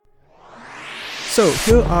So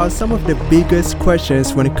here are some of the biggest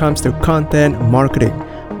questions when it comes to content marketing.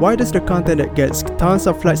 Why does the content that gets tons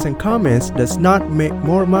of likes and comments does not make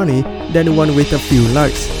more money than the one with a few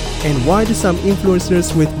likes? And why do some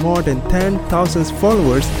influencers with more than 10,000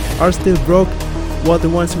 followers are still broke while the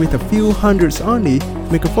ones with a few hundreds only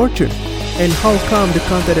make a fortune? And how come the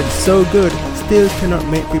content that is so good still cannot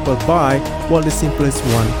make people buy while the simplest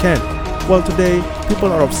one can? Well, today,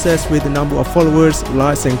 people are obsessed with the number of followers,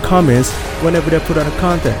 likes and comments whenever they put out a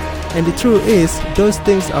content. And the truth is, those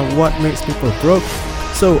things are what makes people broke.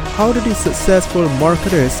 So how do these successful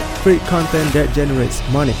marketers create content that generates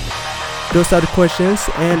money? Those are the questions,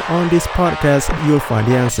 and on this podcast, you'll find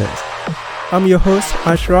the answers. I'm your host,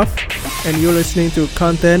 Ashraf, and you're listening to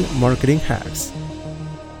Content Marketing Hacks.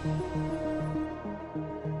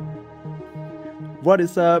 What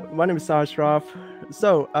is up? My name is Ashraf.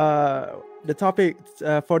 So, the topic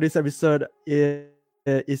for this episode is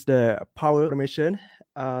the power automation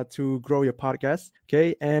to grow your podcast.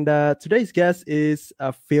 Okay, and today's guest is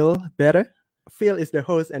Phil Better. Phil is the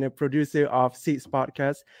host and a producer of Six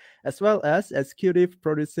Podcasts, as well as executive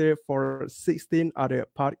producer for 18 other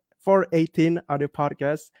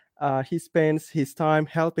podcasts. He spends his time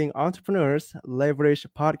helping entrepreneurs leverage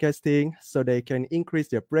podcasting so they can increase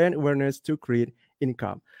their brand awareness to create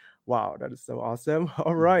income. Wow, that is so awesome.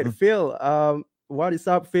 All right, Phil. What is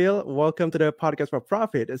up, Phil? Welcome to the Podcast for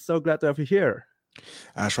Profit. It's so glad to have you here.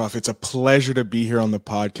 Ashraf, it's a pleasure to be here on the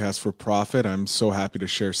Podcast for Profit. I'm so happy to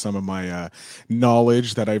share some of my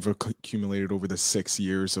knowledge that I've accumulated over the 6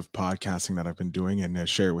 years of podcasting that I've been doing and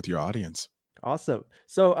share it with your audience. Awesome.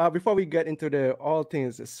 So before we get into all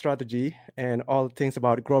things strategy and all things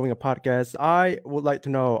about growing a podcast, I would like to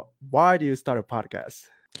know, why do you start a podcast?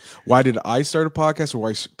 Why did I start a podcast, or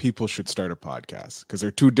why people should start a podcast? Because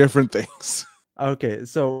they're two different things. Okay,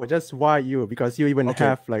 so just why you? Because you even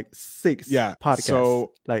have like 6 podcasts.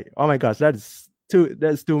 So like, oh my gosh, that's too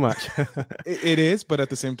much. It is, but at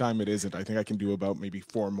the same time, it isn't. I think I can do about maybe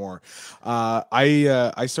 4 more.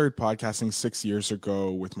 I started podcasting 6 years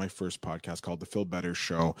ago with my first podcast called The Phil Better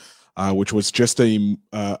Show, which was just a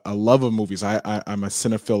love of movies. I'm a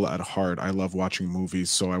cinephile at heart. I love watching movies,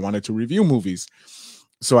 so I wanted to review movies.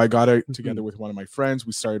 So I got it together with one of my friends.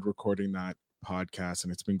 We started recording that podcast,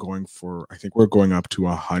 and it's been going for, I think we're going up to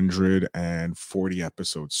 140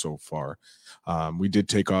 episodes so far. We did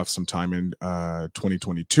take off some time in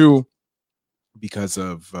 2022 because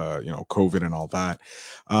of COVID and all that.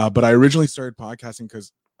 But I originally started podcasting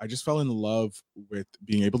because I just fell in love with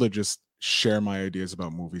being able to just share my ideas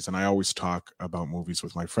about movies. And I always talk about movies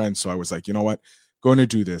with my friends. So I was like, you know what, going to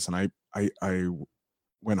do this. And I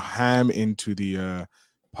went ham into the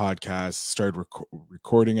podcast, started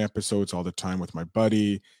recording episodes all the time with my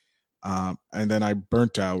buddy, and then I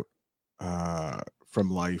burnt out from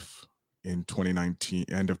life in 2019,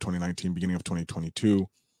 end of 2019, beginning of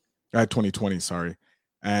 2020, sorry.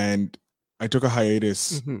 And I took a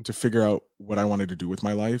hiatus to figure out what I wanted to do with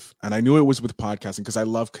my life, and I knew it was with podcasting because I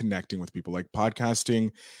love connecting with people. Like,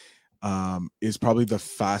 podcasting is probably the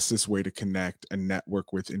fastest way to connect and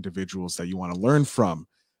network with individuals that you want to learn from.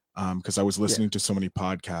 Because I was listening to so many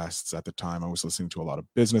podcasts at the time. I was listening to a lot of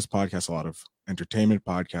business podcasts, a lot of entertainment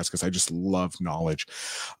podcasts, because I just love knowledge.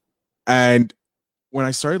 And when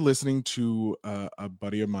I started listening to a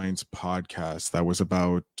buddy of mine's podcast that was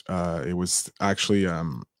about, it was actually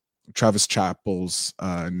Travis Chappell's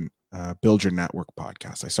Build Your Network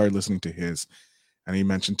podcast. I started listening to his, and he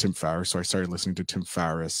mentioned Tim Ferriss. So I started listening to Tim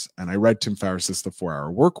Ferriss, and I read Tim Ferriss's The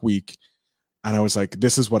 4-Hour Workweek. And I was like,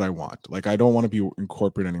 this is what I want. Like, I don't want to be in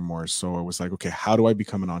corporate anymore. So I was like, okay, how do I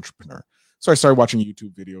become an entrepreneur? So I started watching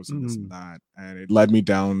YouTube videos and this and that. And it led me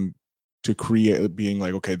down to being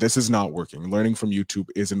like, okay, this is not working. Learning from YouTube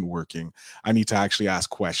isn't working. I need to actually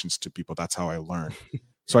ask questions to people. That's how I learn.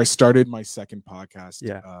 So I started my second podcast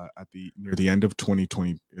near the end of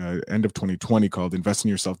 2020 called Invest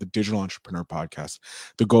in Yourself, the Digital Entrepreneur Podcast.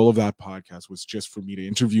 The goal of that podcast was just for me to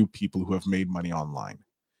interview people who have made money online.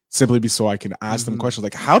 Simply so I can ask them questions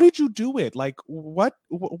like, how did you do it? Like, what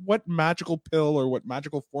magical pill or what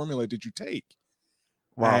magical formula did you take?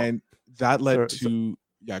 Wow. And that led to,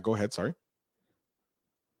 go ahead. Sorry.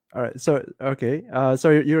 All right. So, okay. So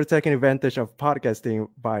you're taking advantage of podcasting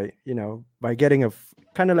by getting a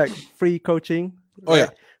kind of like free coaching. Right? Oh yeah.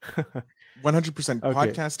 100%.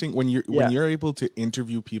 Podcasting, when you're able to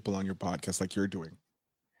interview people on your podcast, like you're doing,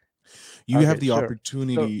 you have the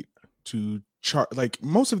opportunity to charge. Like,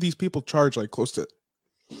 most of these people charge like close to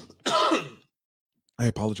I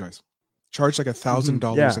apologize, charge like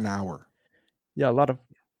 $1,000 an hour. A lot of,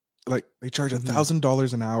 like, they charge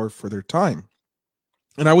 $1,000 an hour for their time,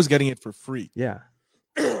 and I was getting it for free.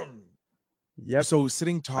 Yep. So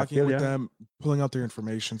sitting I talking feel with ya. them, pulling out their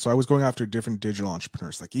information. So I was going after different digital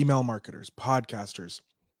entrepreneurs like email marketers, podcasters,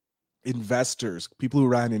 investors, people who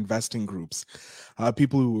ran investing groups,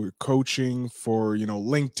 people who were coaching for,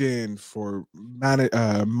 LinkedIn, for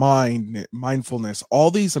mindfulness,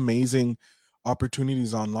 all these amazing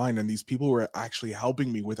opportunities online. And these people were actually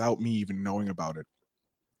helping me without me even knowing about it,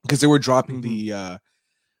 because they were dropping Mhm.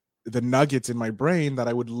 the nuggets in my brain that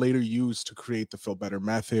I would later use to create the Feel Better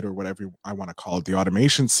method, or whatever I want to call it, the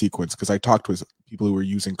automation sequence, because I talked with people who were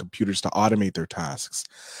using computers to automate their tasks.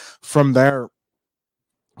 From there,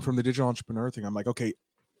 from the digital entrepreneur thing, I'm like, okay,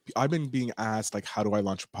 I've been being asked, like, how do I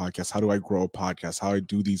launch a podcast? How do I grow a podcast? How I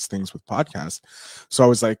do these things with podcasts? So I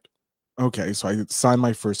was like, okay. So I signed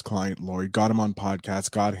my first client, Lloyd, got him on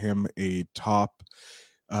podcast, got him a top.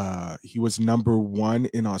 He was number one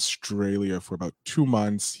in Australia for about 2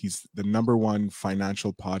 months. He's the number one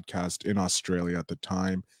financial podcast in Australia at the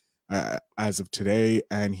time, as of today,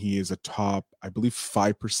 and he is a top, I believe,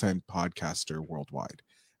 5% podcaster worldwide.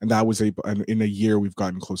 And that was and in a year we've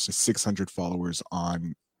gotten close to 600 followers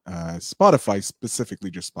on Spotify, specifically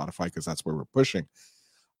just Spotify, because that's where we're pushing.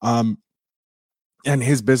 Um, and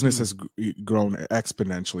his business Mm. has grown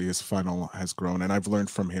exponentially. His funnel has grown, and I've learned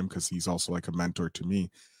from him because he's also like a mentor to me.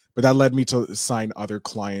 But that led me to sign other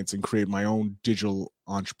clients and create my own digital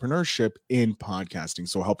entrepreneurship in podcasting,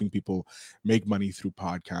 so helping people make money through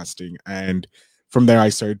podcasting. And from there I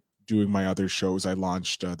started doing my other shows. I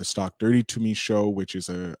launched the Stock Dirty to Me show, which is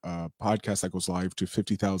a podcast that goes live to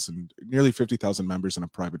 50,000, nearly 50,000 members in a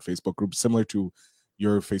private Facebook group, similar to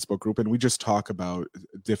your Facebook group, and we just talk about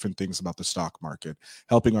different things about the stock market,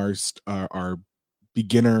 helping our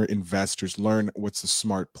beginner investors learn what's a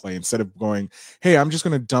smart play, instead of going, hey, I'm just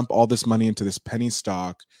going to dump all this money into this penny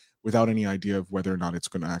stock without any idea of whether or not it's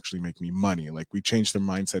going to actually make me money. Like, we changed their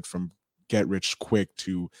mindset from get rich quick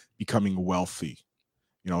to becoming wealthy,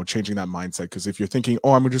 changing that mindset. Because if you're thinking,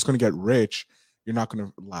 oh, I'm just going to get rich, you're not going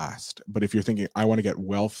to last. But if you're thinking, I want to get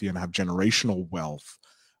wealthy and have generational wealth,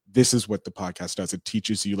 this is what the podcast does. It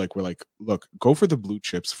teaches you, like, we're like, look, go for the blue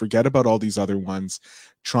chips, forget about all these other ones.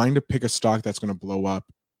 Trying to pick a stock that's going to blow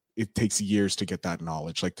up, it takes years to get that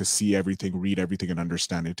knowledge, like to see everything, read everything, and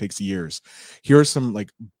understand it. It takes years. Here are some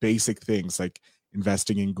like basic things, like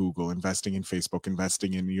investing in Google, investing in Facebook,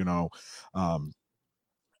 investing in, um,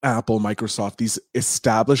 Apple, Microsoft, these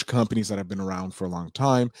established companies that have been around for a long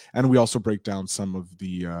time. And we also break down some of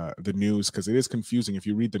the news, because it is confusing if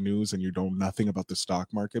you read the news and you know nothing about the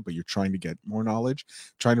stock market, but you're trying to get more knowledge,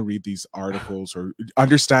 trying to read these articles or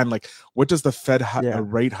understand, like, what does the Fed Yeah.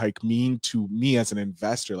 rate hike mean to me as an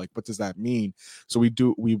investor? Like, what does that mean? So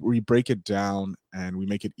we break it down and we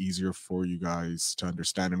make it easier for you guys to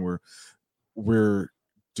understand. And we're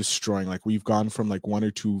destroying, like, we've gone from like 1 or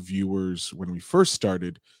 2 viewers when we first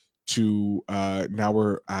started to now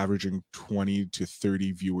we're averaging 20 to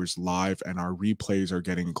 30 viewers live, and our replays are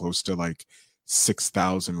getting close to like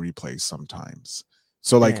 6,000 replays sometimes.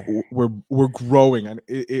 So like, Yeah. we're growing, and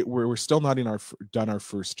we're still not in done our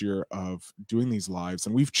first year of doing these lives,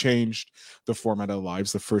 and we've changed the format of the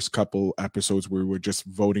lives. The first couple episodes we were just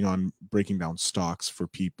voting on breaking down stocks for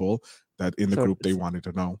people that in the So group they wanted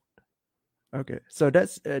to know. okay, so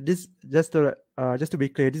that's this just to be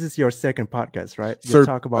clear, this is your second podcast, right? You Third,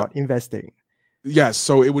 talk about investing. yes,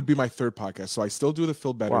 so it would be my third podcast. So I still do the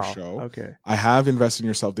Feel Better Wow. show. Okay. I have Invest in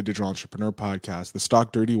Yourself, the Digital Entrepreneur podcast. The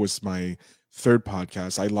Stock Dirty was my third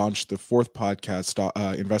podcast. I launched the fourth podcast,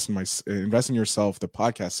 Invest in Yourself, the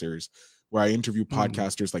podcast series, where I interview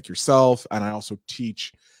podcasters like yourself, and I also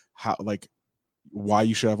teach how, like, why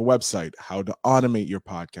you should have a website, how to automate your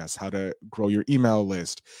podcast, how to grow your email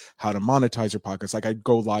list, how to monetize your podcast. Like, I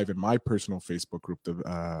go live in my personal Facebook group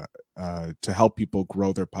to help people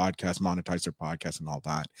grow their podcast, monetize their podcast, and all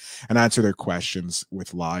that, and answer their questions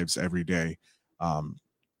with lives every day.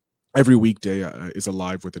 Every weekday is a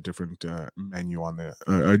live with a different menu on the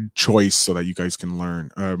a choice, so that you guys can learn,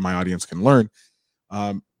 my audience can learn.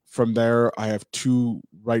 From there, I have two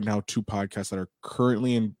podcasts that are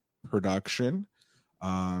currently in production.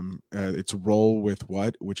 It's Roll with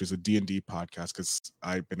What, which is a D&D podcast, because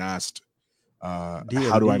I've been asked, how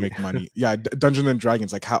do I D&D. make money? Yeah, Dungeons and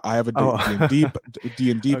Dragons. Like, how I have a Oh. D&D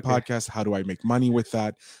Okay. podcast. How do I make money with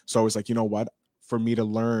that? So I was like, you know what? For me to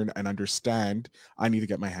learn and understand, I need to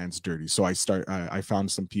get my hands dirty. So I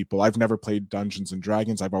found some people. I've never played Dungeons and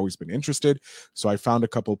Dragons. I've always been interested. So I found a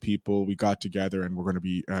couple people. We got together, and we're going to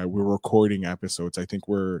be we're recording episodes. I think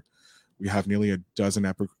we have nearly a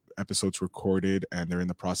dozen episodes recorded, and they're in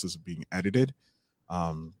the process of being edited.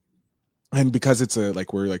 And because it's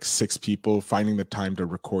we're like 6 people, finding the time to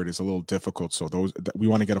record is a little difficult. So we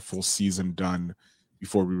want to get a full season done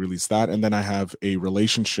before we release that. And then I have a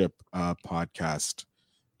relationship podcast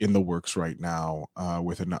in the works right now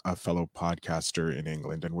with a fellow podcaster in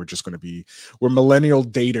England. And we're just going to we're millennial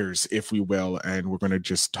daters, if we will. And we're going to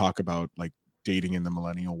just talk about like dating in the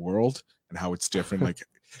millennial world and how it's different. Like,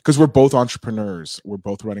 because we're both entrepreneurs, we're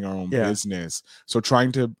both running our own business. So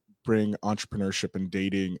trying to bring entrepreneurship and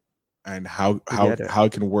dating and how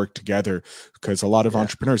it can work together, because a lot of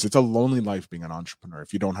entrepreneurs, it's a lonely life being an entrepreneur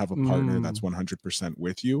if you don't have a partner that's 100%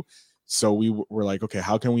 with you. So we were like, okay,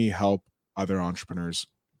 how can we help other entrepreneurs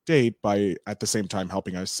date by at the same time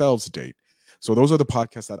helping ourselves date? So those are the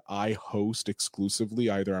podcasts that I host exclusively.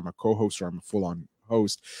 Either I'm a co-host or I'm a full-on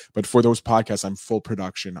host, but for those podcasts I'm full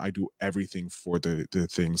production. I do everything for the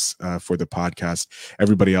things for the podcast.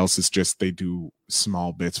 Everybody else is just, they do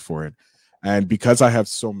small bits for it. And because I have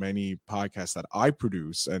so many podcasts that I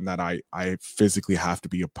produce and that I physically have to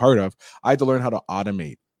be a part of, I had to learn how to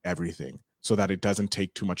automate everything so that it doesn't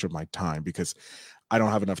take too much of my time, because I don't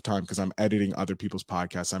have enough time, because I'm editing other people's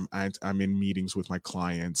podcasts. I'm in meetings with my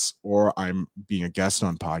clients, or I'm being a guest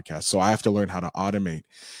on podcasts. So I have to learn how to automate.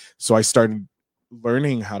 So I started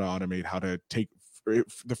learning how to automate, how to take,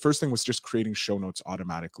 the first thing was just creating show notes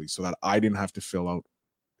automatically so that I didn't have to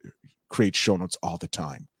create show notes all the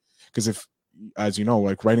time. Because if, as you know,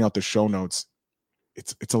 like writing out the show notes,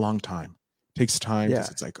 it's a long time. It takes time, because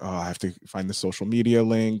it's like, oh, I have to find the social media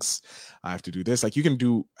links. I have to do this. Like, you can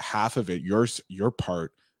do half of it, your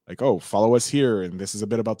part, like, oh, follow us here, and this is a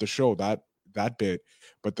bit about the show, that bit.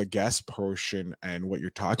 But the guest portion and what you're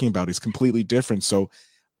talking about is completely different. So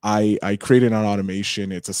I created an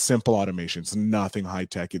automation. It's a simple automation. It's nothing high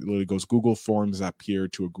tech. It literally goes Google Forms up here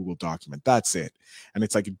to a Google document. That's it. And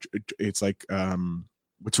it's like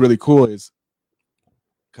what's really cool is,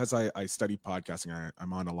 because I study podcasting,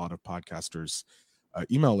 I'm on a lot of podcasters'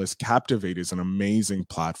 email list. Captivate is an amazing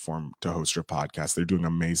platform to host your podcast. They're doing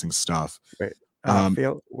amazing stuff. Wait,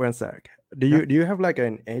 Phil, one sec. Do you have like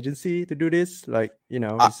an agency to do this? Like, you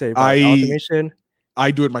say automation? I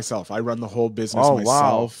do it myself. I run the whole business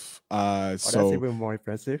myself. Wow. So that's even more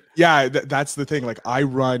impressive. Yeah, that's the thing. Like, I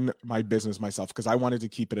run my business myself because I wanted to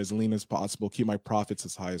keep it as lean as possible, keep my profits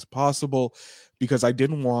as high as possible, because I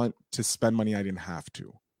didn't want to spend money I didn't have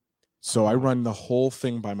to. So I run the whole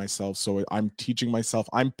thing by myself. So I'm teaching myself.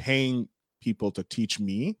 I'm paying people to teach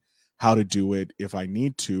me how to do it if I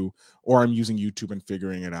need to, or I'm using YouTube and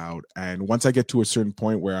figuring it out. And once I get to a certain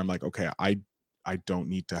point where I'm like, okay, I don't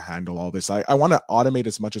need to handle all this. I want to automate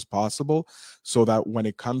as much as possible so that when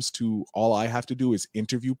it comes to, all I have to do is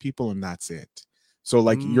interview people and that's it. So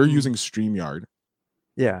like you're using StreamYard.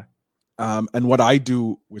 Yeah. And what I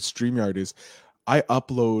do with StreamYard is I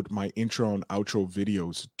upload my intro and outro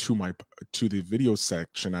videos to the video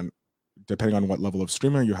section, and depending on what level of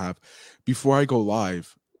StreamYard you have, before I go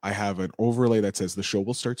live, I have an overlay that says the show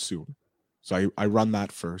will start soon. So I run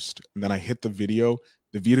that first, and then I hit the video.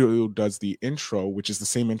 The video does the intro, which is the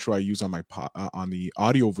same intro I use on my on the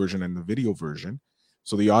audio version and the video version.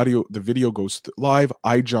 So the video goes live.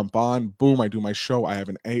 I jump on, boom, I do my show. I have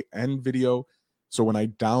an end video. So when I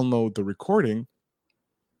download the recording,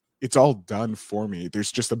 it's all done for me.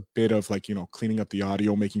 There's just a bit of like, cleaning up the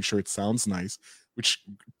audio, making sure it sounds nice, which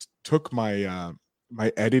took my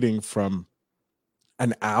my editing from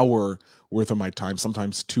an hour worth of my time,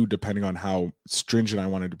 sometimes 2, depending on how stringent I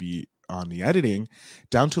wanted to be on the editing,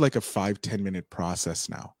 down to like a 5-10 minute process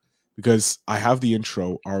now, because I have the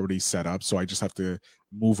intro already set up. So I just have to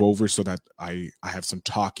move over so that I have some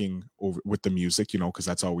talking over with the music, because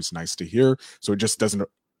that's always nice to hear. So it just doesn't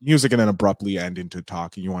music and then abruptly end into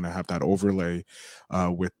talking. You want to have that overlay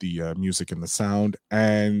with the music and the sound.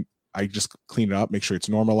 And I just clean it up, make sure it's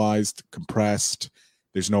normalized, compressed.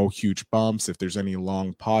 There's no huge bumps. If there's any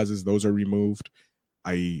long pauses, those are removed.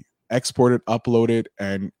 I export it, upload it,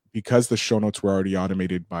 and because the show notes were already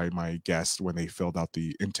automated by my guest when they filled out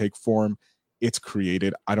the intake form, it's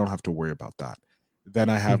created. I don't have to worry about that. Then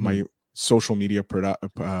I have my social media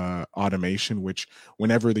automation, which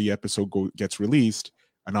whenever the episode gets released,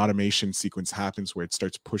 an automation sequence happens where it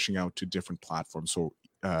starts pushing out to different platforms. So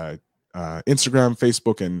Instagram,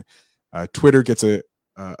 Facebook, and Twitter gets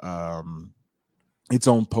its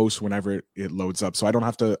own post whenever it loads up. So I don't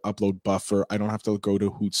have to upload Buffer. I don't have to go to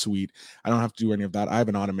Hootsuite. I don't have to do any of that. I have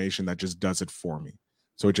an automation that just does it for me.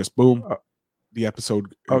 So it just, boom, the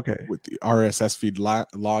episode with the RSS feed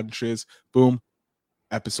launches, boom,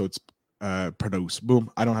 episodes produced, boom.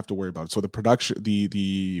 I don't have to worry about it. So the production,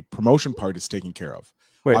 the promotion part is taken care of.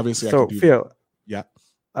 Wait, obviously, so I can do Phil, that. Yeah.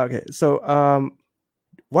 Okay, so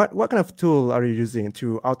what kind of tool are you using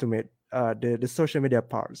to automate the social media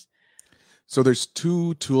parts? So there's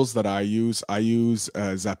 2 tools that I use. I use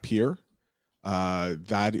Zapier.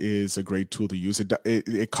 That is a great tool to use.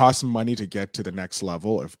 It costs money to get to the next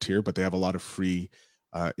level of tier, but they have a lot of free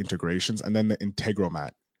integrations. And then the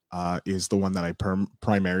Integromat is the one that I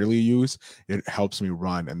primarily use. It helps me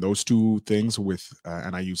run, and those two things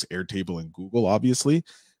and I use Airtable and Google obviously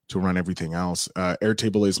to run everything else.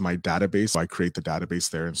 Airtable is my database. So I create the database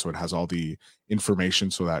there, and so it has all the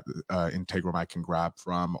information so that Integromat can grab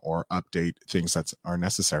from or update things that are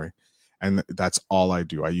necessary. And that's all I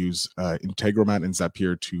do. I use Integromat and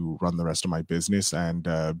Zapier to run the rest of my business, and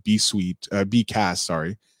Bcast,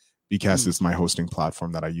 sorry. Bcast is my hosting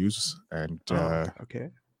platform that I use, and okay.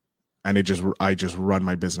 And I just run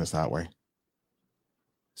my business that way.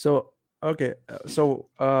 So okay,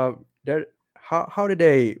 there. How do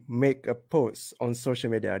they make a post on social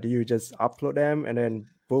media? Do you just upload them and then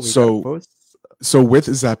boom, you got a post? So with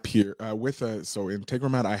Zapier, so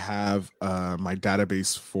Integromat, I have my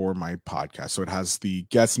database for my podcast. So it has the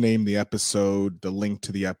guest name, the episode, the link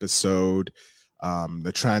to the episode,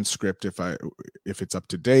 the transcript if it's up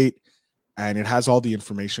to date, and it has all the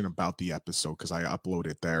information about the episode because I upload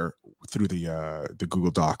it there through the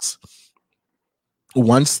Google Docs.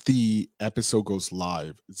 Once the episode goes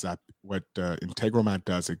live, what Integromat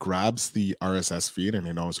does, it grabs the RSS feed and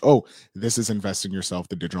it knows, oh, this is Invest in Yourself,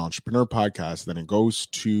 the Digital Entrepreneur Podcast. Then it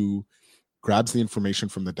grabs the information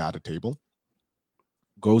from the data table,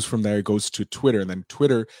 goes from there, it goes to Twitter. And then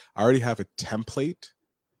Twitter, I already have a template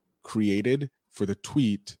created for the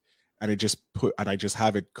tweet, and I just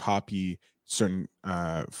have it copy certain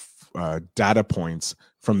data points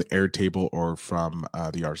from the Airtable or from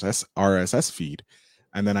the RSS feed,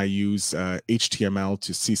 and then I use HTML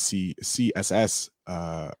to CSS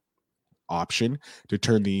option to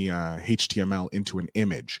turn the HTML into an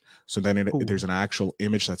image. So then there's an actual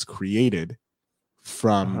image that's created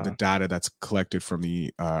from the data that's collected from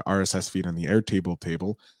the RSS feed and the Airtable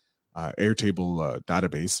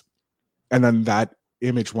database, and then that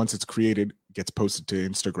image, once it's created, gets posted to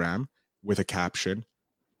Instagram with a caption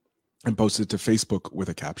and posted to Facebook with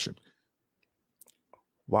a caption.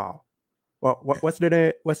 Wow. Well, what's the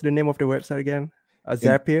name of the website again?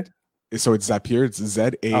 Zapier? So it's Zapier. It's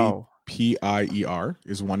Zapier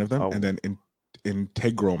is one of them. And then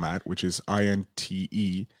Integromat, which is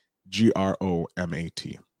INTEGROMAT.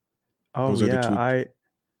 Those are the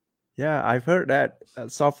two. I've heard that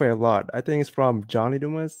software a lot. I think it's from Johnny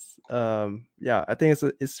Dumas. I think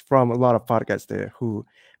it's from a lot of podcasts there who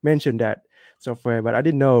mentioned that software, but I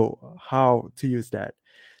didn't know how to use that.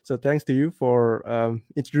 So thanks to you for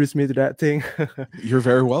introducing me to that thing. You're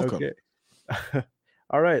very welcome. Okay.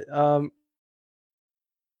 All right.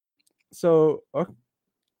 So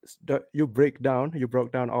you broke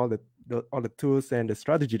down all the tools and the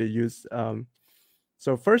strategy to use.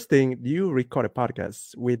 So first thing, you record a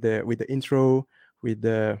podcast with the intro, with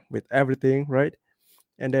everything, right?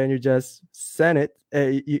 And then you just send it.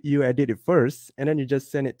 You edit it first, and then you just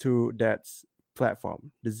send it to that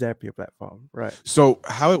platform, the Zapier platform, right? So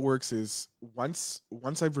how it works is once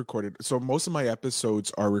I've recorded. So most of my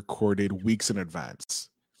episodes are recorded weeks in advance.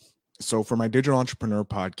 So for my Digital Entrepreneur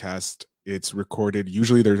Podcast, it's recorded.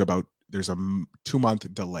 Usually there's a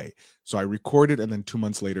 2-month delay. So I record it, and then 2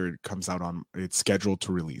 months later it comes out it's scheduled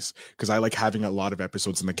to release, because I like having a lot of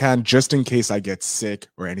episodes in the can just in case I get sick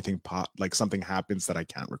or anything like something happens that I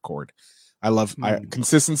can't record.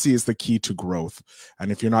 Consistency is the key to growth.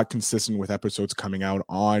 And if you're not consistent with episodes coming out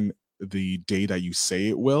on the day that you say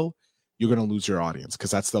it will, you're going to lose your audience, because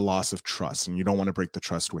that's the loss of trust, and you don't want to break the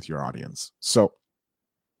trust with your audience. So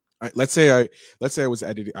let's say I was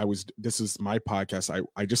editing. This is my podcast.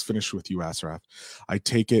 I just finished with you, Ashraf. I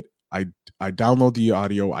take it, I download the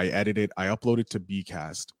audio, I edit it, I upload it to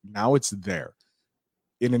Bcast. Now it's there.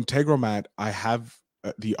 In Integromat, I have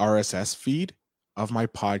the RSS feed of my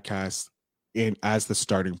podcast as the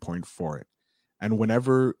starting point for it. And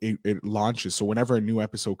whenever it launches, so whenever a new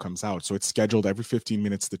episode comes out, so it's scheduled every 15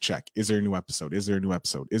 minutes to check, is there a new episode? Is there a new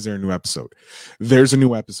episode? Is there a new episode? There's a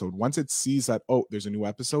new episode. Once it sees that, oh, there's a new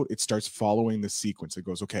episode, it starts following the sequence. It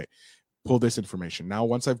goes, okay, pull this information. Now,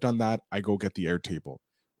 once I've done that, I go get the Airtable.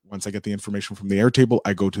 Once I get the information from the Airtable,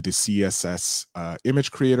 I go to the CSS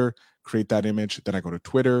image creator, create that image. Then I go to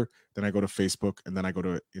Twitter, then I go to Facebook, and then I go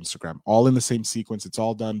to Instagram. All in the same sequence. It's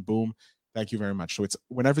all done. Boom. Thank you very much. So it's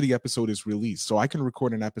whenever the episode is released. So I can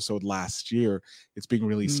record an episode last year. It's being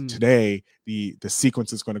released today. The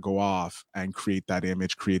sequence is going to go off and create that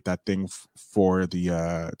image, create that thing for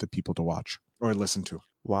the people to watch or listen to.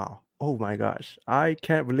 Wow. Oh my gosh. I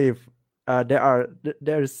can't believe there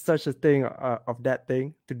is such a thing of that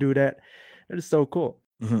thing to do that. That is so cool.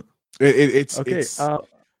 Mm-hmm. It's okay.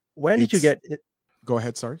 When did you get it? Go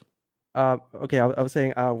ahead. Sorry. Okay, I was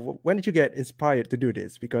saying, when did you get inspired to do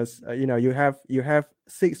this? Because you have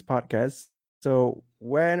 6 podcasts. So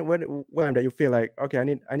when that you feel like, okay, I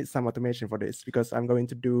need some automation for this, because I'm going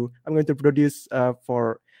to produce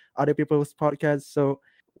for other people's podcasts. So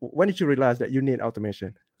when did you realize that you need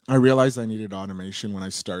automation? I realized I needed automation when I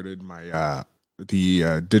started my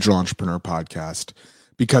the Digital Entrepreneur podcast,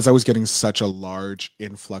 because I was getting such a large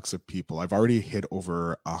influx of people. I've already hit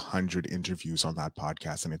over 100 interviews on that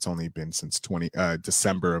podcast, and it's only been since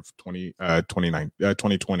December of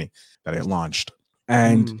 2020 that it launched.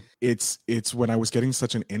 And Mm. it's when I was getting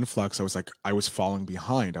such an influx, I was like, I was falling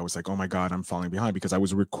behind. I was like, oh my God, I'm falling behind, because I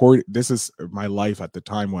was recording. This is my life at the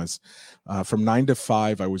time was from 9 to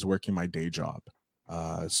 5, I was working my day job.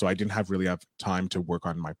 So I didn't really have time to work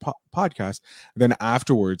on my podcast. Then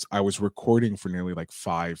afterwards, I was recording for nearly like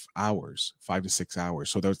 5 hours, 5 to 6 hours.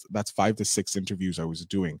 So that's 5 to 6 interviews I was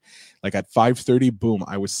doing. Like at 5:30, boom,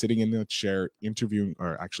 I was sitting in the chair interviewing,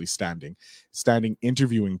 or actually standing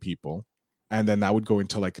interviewing people, and then that would go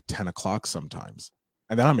until like 10 o'clock sometimes.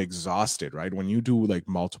 And then I'm exhausted, right? When you do like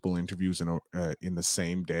multiple interviews in the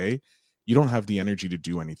same day, you don't have the energy to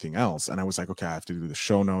do anything else. And I was like, okay, I have to do the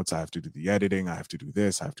show notes, I have to do the editing, I have to do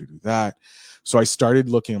this, I have to do that. So I started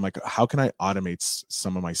looking, I'm like, how can I automate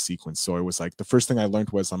some of my sequence? So it was like, the first thing I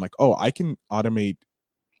learned was, I'm like, oh, I can automate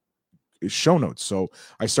show notes. So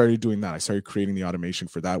I started doing that. I started creating the automation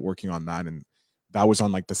for that, working on that. And that was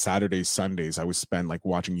on like the Saturdays, Sundays. I would spend like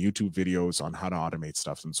watching YouTube videos on how to automate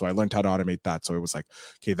stuff. And so I learned how to automate that. So it was like,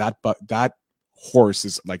 okay, that horse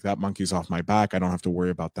is like, that monkey's off my back. I don't have to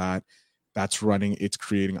worry about that. That's running, it's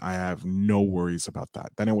creating. I have no worries about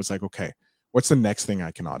that. Then it was like, okay, what's the next thing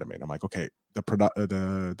I can automate? I'm like, okay,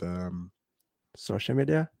 Social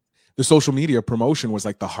media. the social media promotion was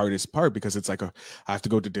like the hardest part, because it's like I have to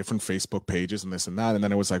go to different Facebook pages and this and that. And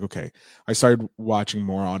then it was like, okay, I started watching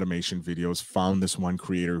more automation videos, found this one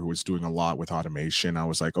creator who was doing a lot with automation. I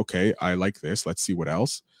was like, okay, I like this. Let's see what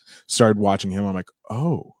else. Started watching him. I'm like,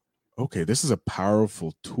 oh, okay, this is a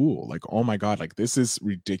powerful tool. Like, oh my God, like this is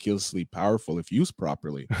ridiculously powerful if used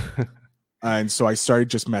properly. And so I started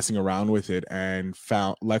just messing around with it, and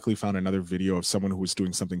luckily found another video of someone who was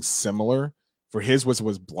doing something similar. For his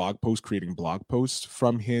was blog post, creating blog posts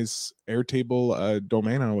from his Airtable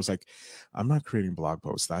domain. And I was like, I'm not creating blog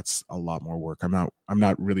posts. That's a lot more work. I'm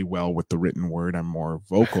not really well with the written word. I'm more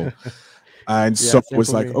vocal. And so Yeah, it same was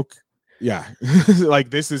for like, me. okay, yeah, like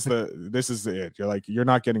this is it. You're like, you're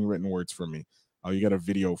not getting written words from me. Oh, you got a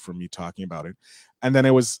video from me talking about it. And then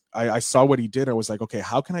I saw what he did. I was like, okay,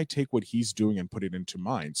 how can I take what he's doing and put it into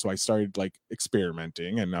mine? So I started like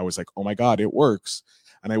experimenting, and I was like, oh my God, it works.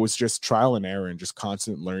 And I was just trial and error and just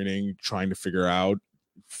constant learning, trying to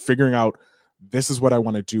figuring out, this is what I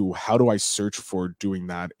want to do. How do I search for doing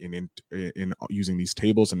that in using these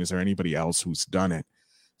tables? And is there anybody else who's done it?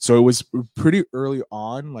 So it was pretty early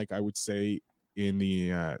on, like I would say, in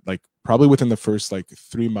the like probably within the first like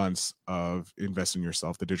 3 months of Invest in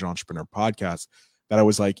Yourself, the Digital Entrepreneur podcast, that I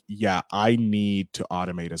was like, yeah, I need to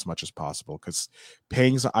automate as much as possible, because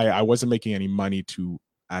I wasn't making any money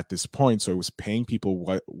at this point. So it was paying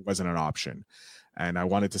people wasn't an option. And I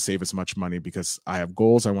wanted to save as much money because I have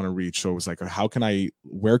goals I want to reach. So it was like,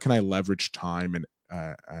 where can I leverage time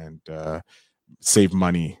and save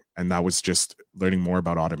money? And that was just learning more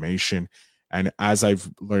about automation. And as I've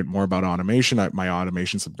learned more about automation, my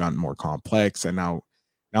automations have gotten more complex. And now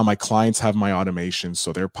my clients have my automation,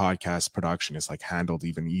 so their podcast production is like handled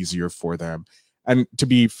even easier for them. And to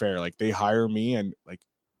be fair, like they hire me, and like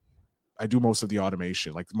I do most of the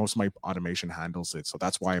automation, like most of my automation handles it. So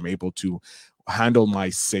that's why I'm able to handle my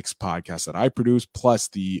 6 podcasts that I produce, plus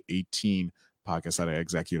the 18 podcasts that I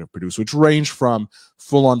executive produce, which range from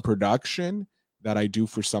full on production that I do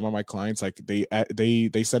for some of my clients. Like they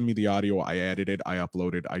send me the audio, I edit it, I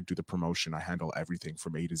upload it, I do the promotion, I handle everything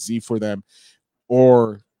from A to Z for them.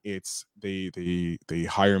 Or it's they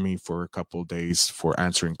hire me for a couple of days for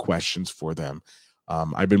answering questions for them.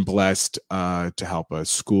 I've been blessed to help a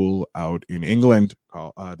school out in England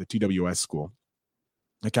called the TWS school.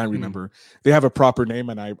 I can't remember. They have a proper name,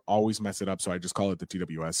 and I always mess it up, so I just call it the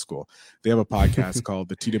TWS school. They have a podcast called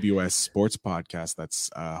the TWS Sports Podcast that's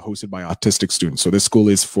hosted by autistic students. So this school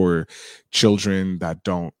is for children that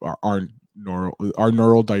aren't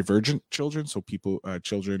neurodivergent children. So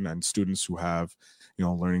children and students who have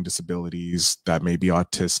learning disabilities, that may be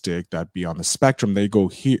autistic, that be on the spectrum. They go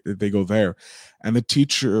there, and the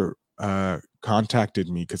teacher contacted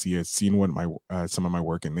me because he had seen some of my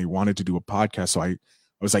work, and they wanted to do a podcast. So I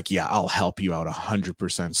was like, yeah, I'll help you out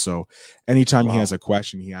 100%. So anytime he has a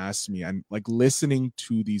question, he asks me, and like listening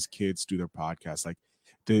to these kids do their podcast, like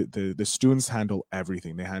the students handle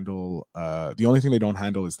everything. They handle the only thing they don't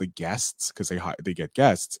handle is the guests, because they get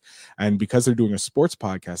guests, and because they're doing a sports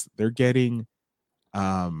podcast, they're getting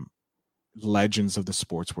um legends of the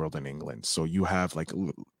sports world in England. So you have like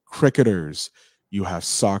cricketers, you have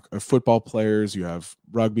soccer, football players, you have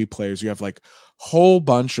rugby players, you have like whole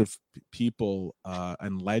bunch of people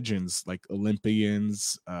and legends like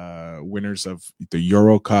Olympians, winners of the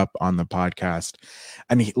Euro Cup on the podcast.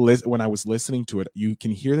 And when I was listening to it, you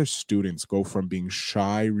can hear the students go from being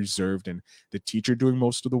shy, reserved, and the teacher doing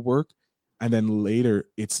most of the work. And then later,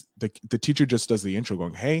 it's the teacher just does the intro,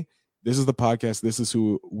 going, "Hey, this is the podcast. This is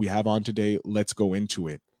who we have on today. Let's go into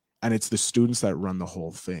it." And it's the students that run the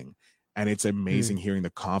whole thing. And it's amazing hearing the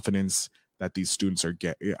confidence that these students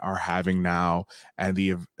are having now, and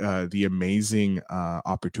the amazing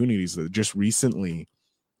opportunities that just recently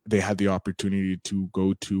they had the opportunity to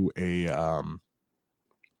go to a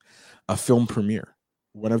film premiere.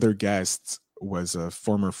 One of their guests was a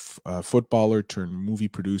former footballer turned movie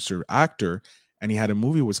producer, actor, and he had a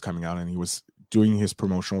movie was coming out, and he was doing his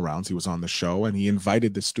promotional rounds. He was on the show, and he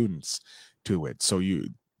invited the students to it. So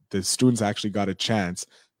the students actually got a chance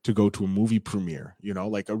to go to a movie premiere,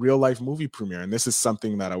 like a real life movie premiere. And this is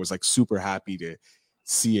something that I was like super happy to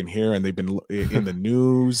see and hear. And they've been in the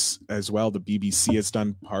news as well. The BBC has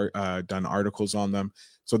done articles on them.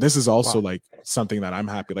 So this is also like something that I'm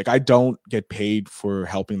happy. Like I don't get paid for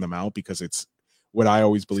helping them out, because it's what I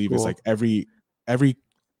always believe is like every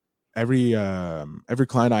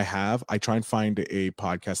client I have, I try and find a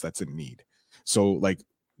podcast that's in need. So like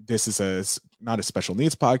this is not a special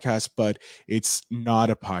needs podcast, but it's not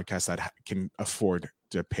a podcast that can afford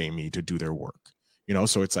to pay me to do their work.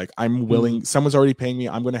 So it's like, I'm willing, someone's already paying me,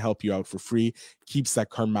 I'm going to help you out for free. Keeps that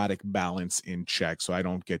karmatic balance in check, so I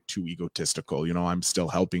don't get too egotistical. I'm still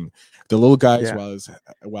helping the little guys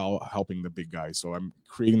while helping the big guys. So I'm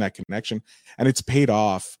creating that connection, and it's paid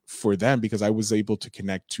off for them, because I was able to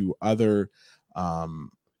connect to other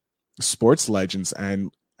sports legends.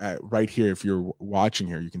 And right here, if you're watching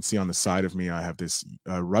here, you can see on the side of me, I have this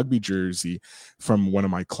rugby jersey from one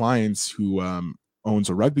of my clients who owns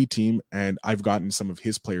a rugby team, and I've gotten some of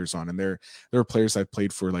his players on, and there are players I've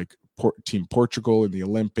played for, like Team Portugal in the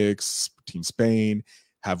Olympics, Team Spain,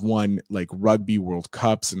 have won like rugby World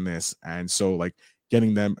Cups in this. And so like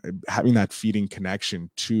getting them, having that feeding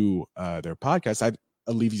connection to their podcast, I'd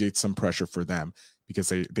alleviate some pressure for them, because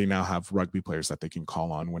they now have rugby players that they can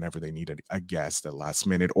call on whenever they need a guest at last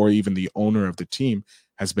minute, or even the owner of the team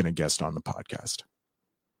has been a guest on the podcast.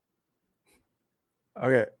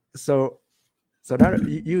 Okay, so that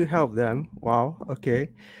you help them. Wow. Okay,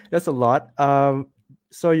 that's a lot.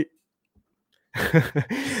 So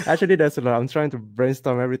actually, that's a lot. I'm trying to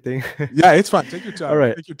brainstorm everything. Yeah, it's fine. Take your time. All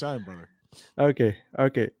right. Take your time, brother. Okay.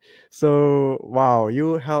 So wow,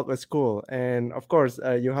 you help a school, and of course,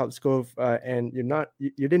 you help school, and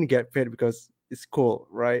you didn't get paid because it's cool,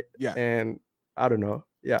 right? Yeah. And I don't know.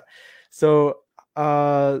 Yeah. So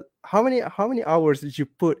how many hours did you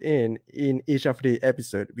put in each of the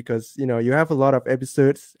episode? Because you have a lot of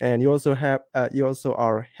episodes, and you also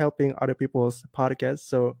are helping other people's podcasts.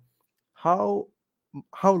 So how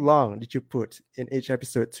long did you put in each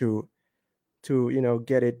episode to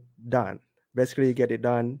get it done, basically get it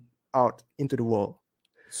done out into the world?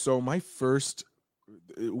 So when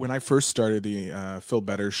I first started the Phil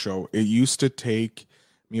Better show, it used to take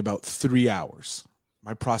me about 3 hours.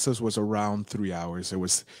 My process was around 3 hours. It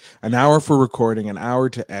was an hour for recording, an hour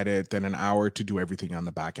to edit, then an hour to do everything on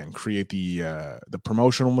the back end, create the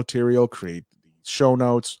promotional material, create the show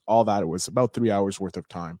notes, all that. It was about 3 hours worth of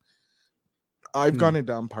time. I've gone it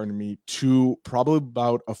down, pardon me, to probably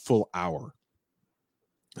about a full hour.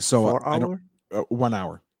 So 4 hours? 1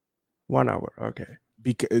 hour. 1 hour, okay.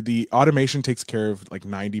 Because the automation takes care of like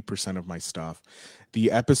 90% of my stuff. The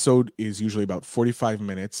episode is usually about 45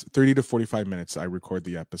 minutes, 30 to 45 minutes. I record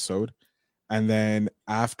the episode. And then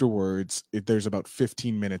afterwards, there's about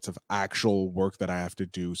 15 minutes of actual work that I have to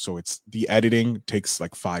do. So it's the editing takes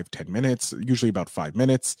like 5-10 minutes, usually about 5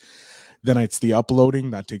 minutes. Then it's the uploading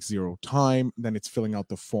that takes 0 time. Then it's filling out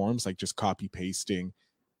the forms, like just copy pasting,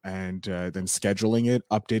 and then scheduling it,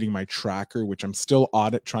 updating my tracker, which I'm still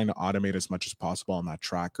trying to automate as much as possible on that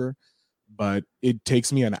tracker. But it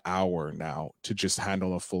takes me an hour now to just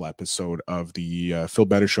handle a full episode of the Phil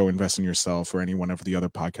Better Show, Invest in Yourself, or any one of the other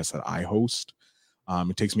podcasts that I host.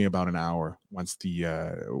 It takes me about an hour once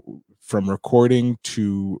from recording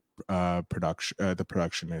to production. The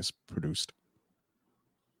production is produced.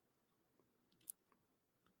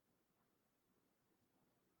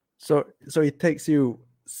 So it takes you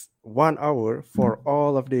 1 hour for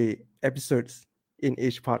all of the episodes in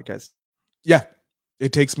each podcast. Yeah,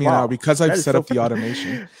 It takes me an hour because I've set up the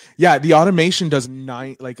automation. Yeah, the automation does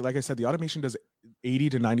like I said, the automation does 80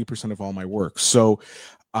 to 90% of all my work. So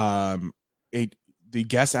the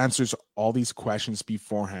guest answers all these questions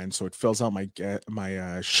beforehand, so it fills out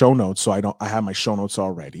my show notes. So I have my show notes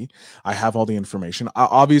already. I have all the information.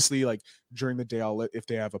 Obviously, like during the day, if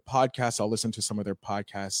they have a podcast, I'll listen to some of their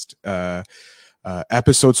podcast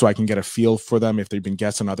episodes so I can get a feel for them. If they've been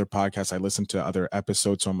guests on other podcasts, I listen to other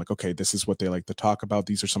episodes. So I'm like, okay, this is what they like to talk about.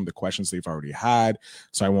 These are some of the questions they've already had.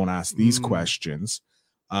 So I won't ask these questions.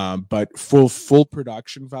 But full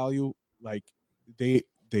production value, like they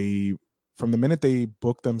from the minute they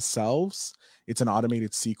book themselves, it's an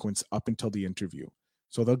automated sequence up until the interview.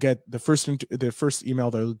 So they'll get the first email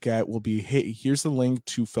they'll get will be, hey, here's the link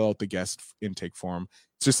to fill out the guest intake form.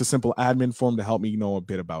 It's just a simple admin form to help me know a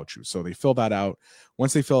bit about you. So they fill that out.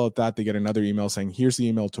 Once they fill out that, they get another email saying, here's the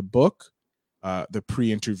email to book the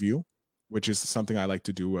pre-interview, which is something I like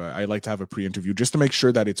to do. I like to have a pre-interview just to make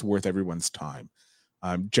sure that it's worth everyone's time.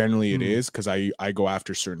 Generally it is, because I go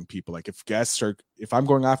after certain people. Like if I'm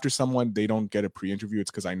going after someone, they don't get a pre-interview. It's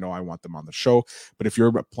because I know I want them on the show. But if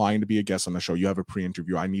you're applying to be a guest on the show, you have a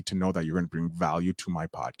pre-interview. I need to know that you're going to bring value to my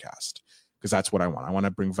podcast, because that's what I want. I want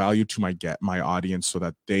to bring value to my audience so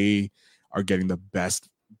that they are getting the best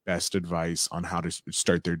advice on how to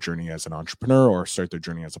start their journey as an entrepreneur or start their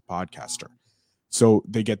journey as a podcaster. So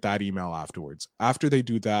they get that email afterwards. After they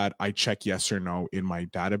do that, I check yes or no in my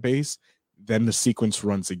database. Then the sequence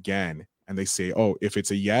runs again, and they say, oh, if it's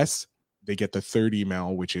a yes, they get the third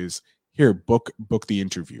email, which is, here, book the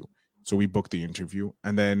interview. So we book the interview,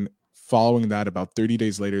 and then following that, about 30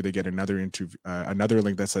 days later, they get another interview, another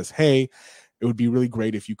link that says, hey, it would be really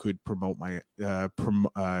great if you could promote my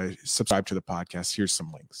subscribe to the podcast. Here's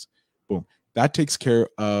some links. Boom. That takes care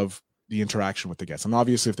of the interaction with the guests. And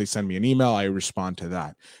obviously, if they send me an email, I respond to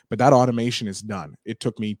that. But that automation is done. It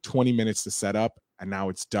took me 20 minutes to set up, and now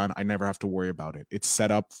it's done. I never have to worry about it. It's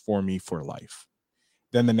set up for me for life.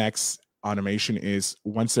 Then the next automation is,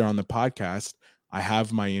 once they're on the podcast, I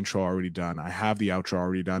have my intro already done. I have the outro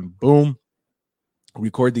already done. Boom.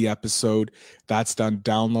 Record the episode. That's done.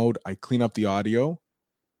 Download. I clean up the audio,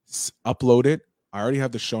 upload it. I already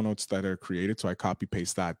have the show notes that are created, so I copy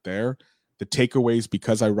paste that there. The takeaways,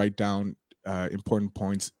 because I write down important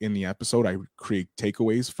points in the episode, I create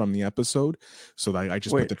takeaways from the episode so that I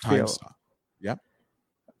just put the time stop. Yeah.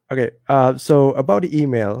 Okay. So about the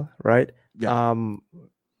email, right? Yeah.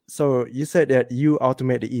 So you said that you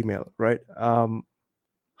automate the email, right?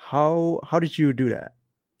 How did you do that?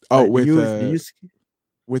 Oh, do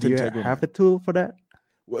you have a tool for that?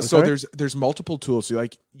 So there's multiple tools. So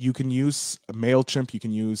like you can use MailChimp, you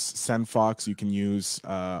can use SendFox, you can use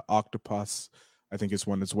Octopus, I think is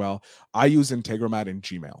one as well. I use Integromat and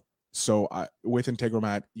Gmail. So with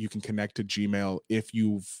Integromat, you can connect to Gmail if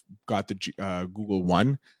you've got the Google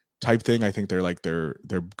One type thing. I think they're like their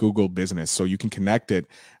Google business. So you can connect it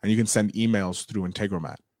and you can send emails through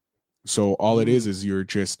Integromat. So all it is you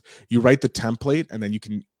write the template, and then you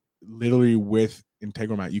can literally with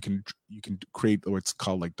Integromat, you can create what's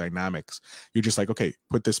called like dynamics. You're just like, okay,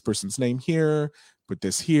 put this person's name here, put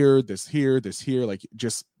this here, this here, this here. Like,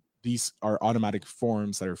 just these are automatic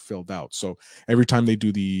forms that are filled out. So every time they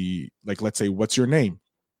do like, let's say, what's your name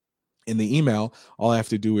in the email, all I have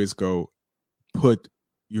to do is you're going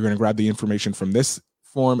to grab the information from this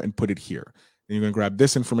form and put it here. Then you're going to grab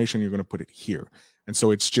this information, you're going to put it here. And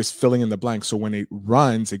so it's just filling in the blank. So when it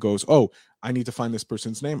runs, it goes, oh, I need to find this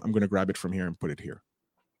person's name. I'm going to grab it from here and put it here.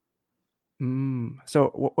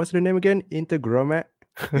 So what's the name again? Integromat?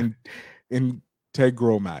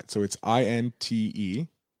 Integromat. So it's Integromat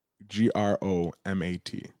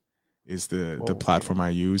is the platform I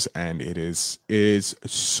use, and it is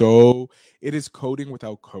coding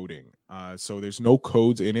without coding. So there's no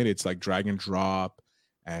codes in it. It's like drag and drop.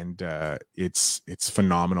 And it's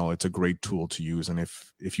phenomenal. It's a great tool to use. And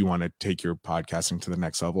if you want to take your podcasting to the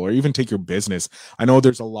next level, or even take your business, I know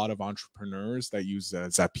there's a lot of entrepreneurs that use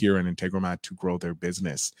Zapier and Integromat to grow their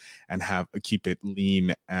business and keep it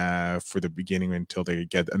lean for the beginning until they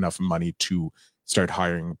get enough money to start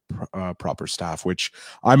hiring proper staff, which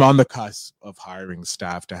I'm on the cusp of hiring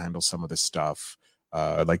staff to handle some of this stuff.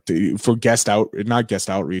 Not guest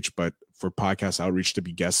outreach, but for podcast outreach, to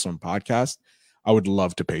be guests on podcasts. I would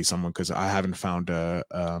love to pay someone, because I haven't found a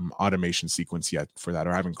automation sequence yet for that,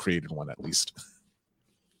 or I haven't created one at least.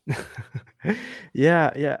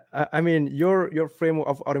 Yeah. I mean, your framework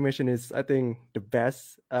of automation is, I think, the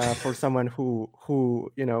best for someone who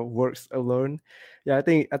works alone. Yeah, I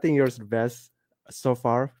think yours is the best so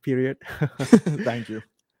far. Period. Thank you.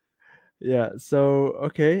 Yeah. So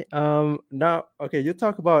okay. Now okay, you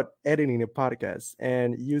talk about editing the podcast,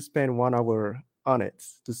 and you spend 1 hour on it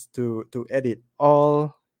to edit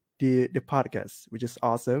all the podcast, which is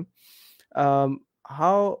awesome.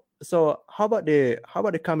 How about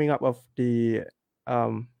the coming up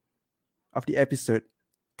um of the episode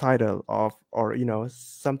title of, or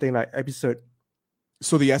something like episode.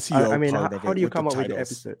 So the I SEO mean, part of how it do you with the come up with the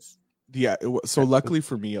titles. episodes? Yeah. So Uh, luckily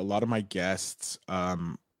for me, a lot of my guests,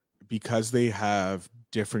 because they have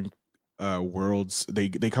different worlds, they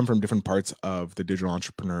come from different parts of the digital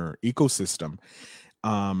entrepreneur ecosystem.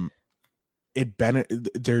 Um,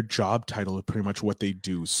 their job title is pretty much what they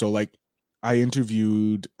do. So like I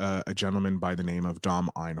interviewed a gentleman by the name of Dom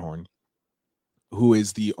Einhorn, who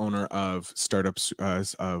is the owner of startups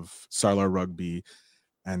of Sarlar Rugby,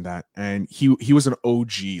 and he was an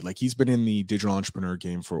OG. Like he's been in the digital entrepreneur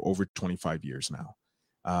game for over 25 years now.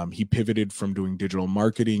 He pivoted from doing digital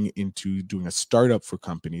marketing into doing a startup for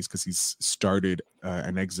companies because he's started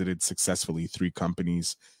and exited successfully 3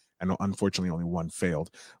 companies, and unfortunately only one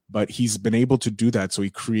failed. But he's been able to do that. So he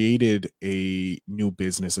created a new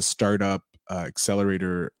business, a startup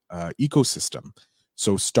accelerator ecosystem.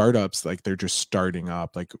 So startups, like they're just starting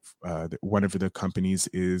up. Like one of the companies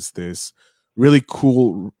is this really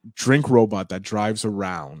cool drink robot that drives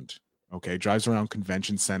around. Okay, drives around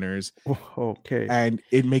convention centers, okay. and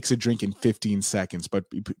it makes a drink in 15 seconds. But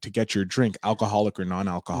to get your drink, alcoholic or Mm.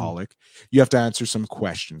 non-alcoholic, you have to answer some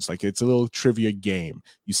questions. Like it's a little trivia game.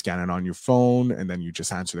 You scan it on your phone, and then you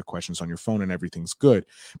just answer the questions on your phone, and everything's good.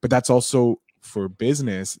 But that's also for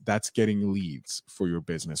business, that's getting leads for your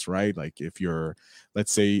business, right? Like if you're,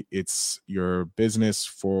 let's say it's your business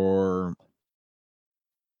for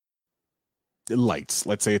lights.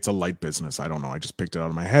 Let's say it's a light business. I don't know. I just picked it out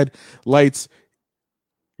of my head. Lights,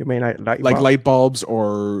 You mean like like bulb? light bulbs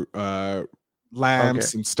or Okay.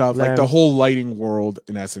 lamps and stuff, like the Lamps. whole lighting world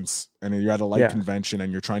in essence. And you're at a light Yeah. convention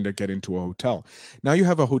and you're trying to get into a hotel. Now you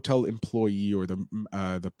have a hotel employee or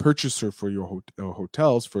the purchaser for your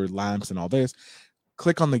hotels for lamps and all this.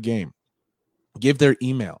 Click on the game, give their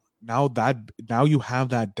email. Now you have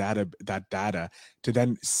that data to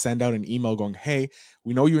then send out an email going, hey,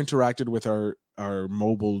 we know you interacted with our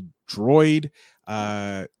mobile droid.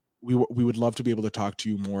 We would love to be able to talk to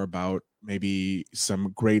you more about maybe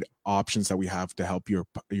some great options that we have to help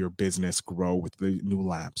your business grow with the new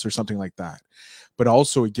lamps or something like that. But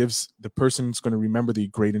also it gives the person's going to remember the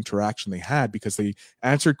great interaction they had because they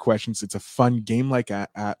answered questions. It's a fun game like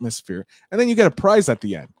atmosphere, and then you get a prize at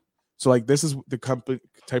the end. So like this is the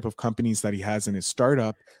type of companies that he has in his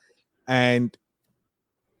startup, and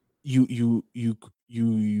you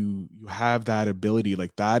have that ability.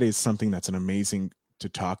 Like that is something that's an amazing to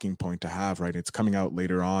talking point to have, right? It's coming out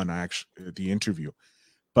later on, actually, the interview.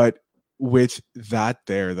 But with that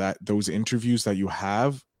those interviews that you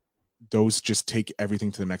have, those just take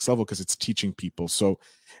everything to the next level because it's teaching people. So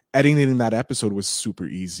editing that episode was super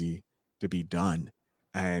easy to be done,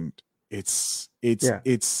 and Yeah.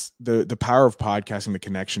 it's the power of podcasting, the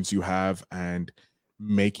connections you have, and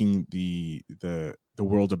making the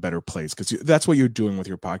world a better place, because that's what you're doing with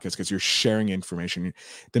your podcast, because you're sharing information.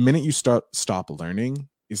 The minute you stop learning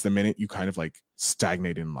is the minute you kind of like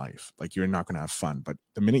stagnate in life, like you're not going to have fun. But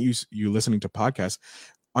the minute you listening to podcasts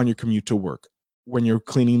on your commute to work, when you're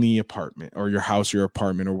cleaning the apartment or your house, your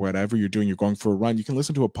apartment, or whatever you're doing, you're going for a run, you can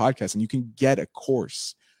listen to a podcast and you can get a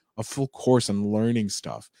full course on learning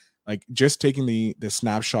stuff. Like just taking the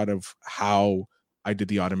snapshot of how I did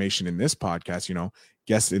the automation in this podcast,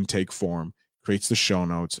 guest intake form creates the show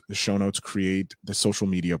notes. The show notes create the social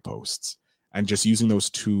media posts. And just using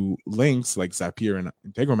those 2 links like Zapier and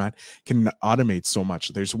Integromat can automate so much.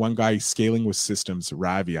 There's one guy, Scaling with Systems,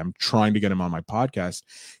 Ravi. I'm trying to get him on my podcast.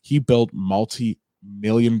 He built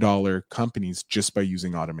multi-million-dollar companies just by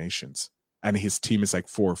using automations. And his team is like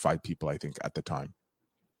 4 or 5 people, I think, at the time.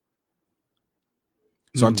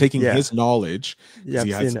 So I'm taking Yeah. his knowledge Yeah, because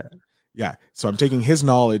he I've seen has, that. yeah. So I'm taking his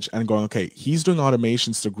knowledge and going, okay, he's doing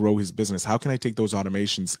automations to grow his business. How can I take those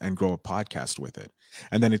automations and grow a podcast with it?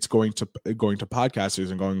 And then it's going to podcasters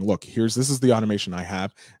and going, look, this is the automation I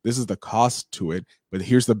have. This is the cost to it, but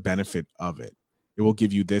here's the benefit of it. It will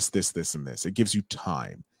give you this, this, this, and this. It gives you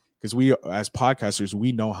time, because we, as podcasters,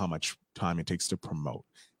 we know how much time it takes to promote.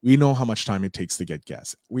 We know how much time it takes to get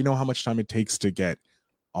guests. We know how much time it takes to get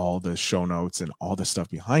all the show notes and all the stuff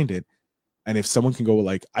behind it. And if someone can go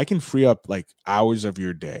like, I can free up like hours of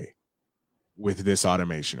your day with this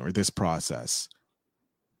automation or this process,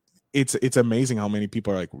 it's amazing how many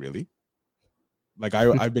people are like, really? Like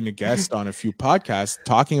I've been a guest on a few podcasts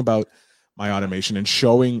talking about my automation and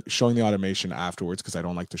showing the automation afterwards, because I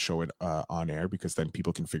don't like to show it on air, because then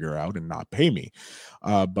people can figure it out and not pay me.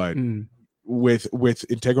 But with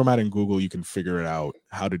Integromat and Google, you can figure it out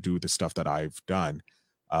how to do the stuff that I've done.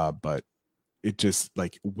 But it just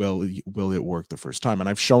like, will it work the first time? And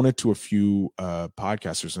I've shown it to a few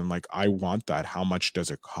podcasters, and like, I want that. How much does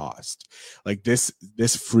it cost? Like this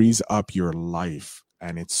frees up your life,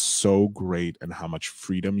 and it's so great, and how much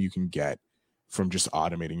freedom you can get from just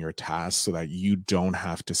automating your tasks, so that you don't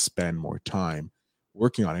have to spend more time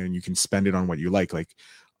working on it, and you can spend it on what you like. Like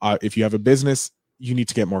if you have a business, you need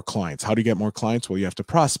to get more clients. How do you get more clients? Well, you have to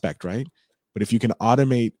prospect, right? But if you can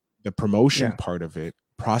automate the promotion part of it,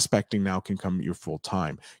 prospecting now can come your full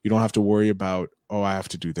time. You don't have to worry about, oh, I have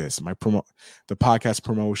to do this. The podcast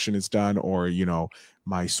promotion is done, or, you know,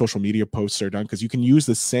 my social media posts are done, because you can use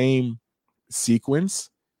the same sequence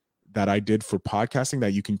that I did for podcasting,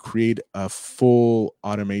 that you can create a full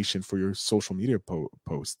automation for your social media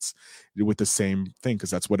posts with the same thing, because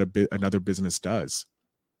that's what another business does.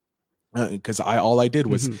 Because all I did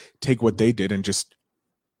was take what they did and just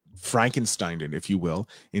Frankenstein it, if you will,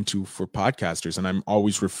 for podcasters. And I'm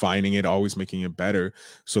always refining it, always making it better,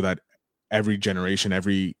 so that every generation,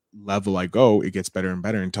 every level I go, it gets better and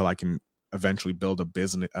better, until I can eventually build a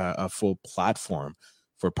business, a full platform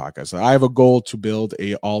for podcasts. So I have a goal to build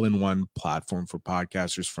a all-in-one platform for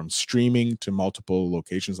podcasters, from streaming to multiple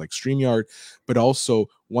locations like StreamYard, but also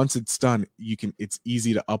once it's done, it's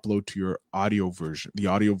easy to upload to your the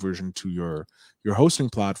audio version to your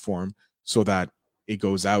hosting platform, so that it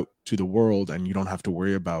goes out to the world, and you don't have to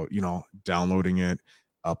worry about, you know, downloading it,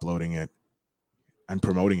 uploading it, and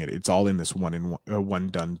promoting it. It's all in this one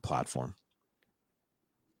done platform.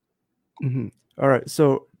 All right.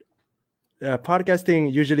 So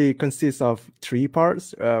podcasting usually consists of 3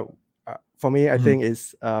 parts. For me, I think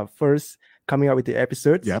it's first coming up with the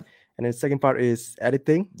episodes. Yep. And the second part is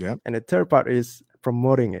editing. Yep. And the third part is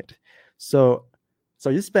promoting it. So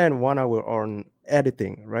you spend 1 hour on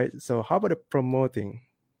editing, right? So how about the promoting?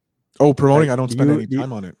 Oh, promoting, like, I don't spend any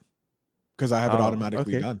time on it, because I have it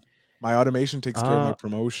automatically done. My automation takes care of my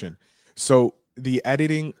promotion. So the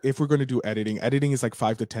editing, if we're going to do editing is like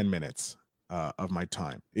 5 to 10 minutes of my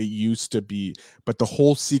time. It used to be, but the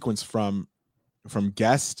whole sequence from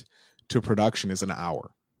guest to production is an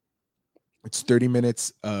hour. It's 30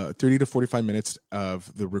 to 45 minutes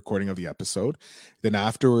of the recording of the episode. Then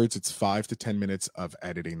afterwards, it's 5 to 10 minutes of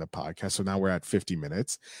editing the podcast. So now we're at 50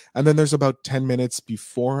 minutes. And then there's about 10 minutes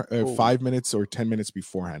before, 5 minutes or 10 minutes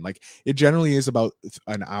beforehand. Like, it generally is about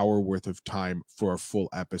an hour worth of time for a full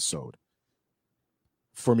episode,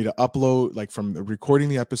 for me to upload, like from recording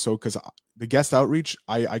the episode. Because the guest outreach,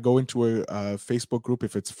 I go into a Facebook group.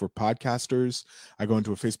 If it's for podcasters, I go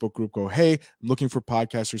into a Facebook group, go, hey, I'm looking for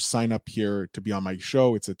podcasters, sign up here to be on my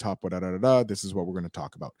show. It's a top, this is what we're going to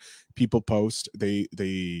talk about. People post, they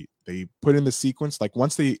put in the sequence. Like,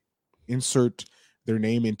 once they insert their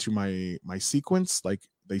name into my sequence, like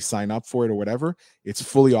they sign up for it or whatever, it's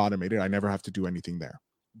fully automated. I never have to do anything there.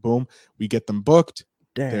 Boom, we get them booked.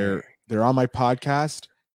 Dang. They're on my podcast,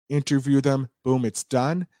 interview them, boom, it's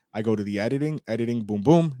done. I go to the editing, boom,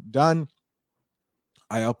 boom, done.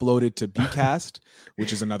 I upload it to Bcast,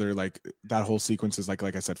 which is another, like, that whole sequence is like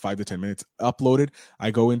I said, 5 to 10 minutes uploaded.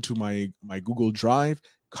 I go into my Google Drive,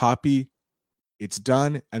 copy, it's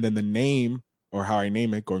done. And then the name, or how I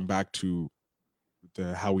name it, going back to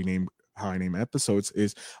how I name episodes,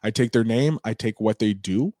 is I take their name, I take what they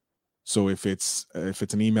do. So if it's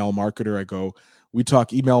an email marketer, I go, we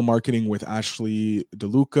talk email marketing with Ashley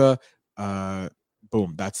DeLuca.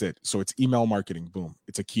 Boom, that's it. So it's email marketing. Boom,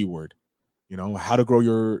 it's a keyword. You know, how to grow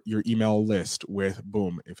your email list with,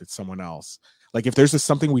 boom, if it's someone else. Like, if there's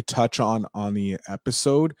something we touch on the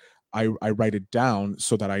episode, I write it down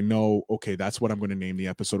so that I know, okay, that's what I'm going to name the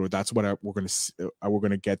episode, or that's what we're going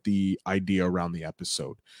to get the idea around the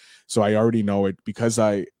episode. So I already know it, because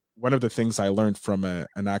one of the things I learned from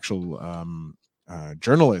an actual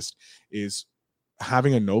journalist is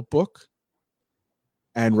having a notebook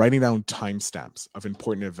and writing down timestamps of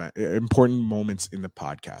important moments in the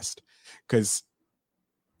podcast. Because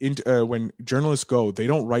when journalists go, they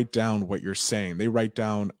don't write down what you're saying. They write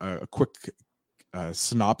down a quick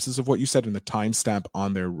synopsis of what you said and the timestamp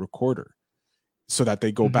on their recorder, so that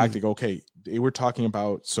they go back, they go, okay, they were talking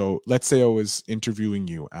about, so let's say I was interviewing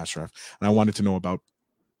you, Ashraf, and I wanted to know about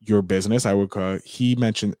your business. He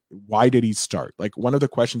mentioned, why did he start? Like, one of the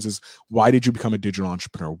questions is, why did you become a digital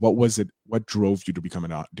entrepreneur? What was it? What drove you to become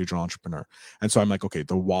a digital entrepreneur? And so I'm like, okay,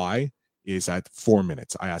 the why is at 4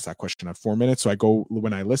 minutes. I asked that question at 4 minutes. So I go,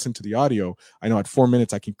 when I listen to the audio, I know at 4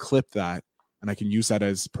 minutes I can clip that and I can use that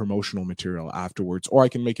as promotional material afterwards. Or I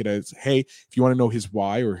can make it as, hey, if you want to know his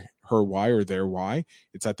why or her why or their why,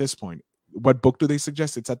 it's at this point. What book do they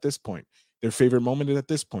suggest? It's at this point. Their favorite moment is at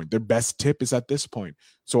this point. Their best tip is at this point.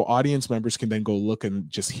 So audience members can then go look and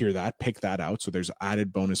just hear that, pick that out. So there's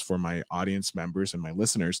added bonus for my audience members and my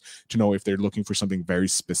listeners to know if they're looking for something very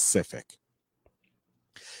specific.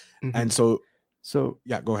 Mhm. And so So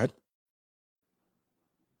yeah, go ahead.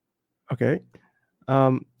 okay.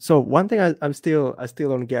 So one thing I still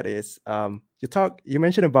don't get is you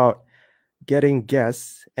mentioned about getting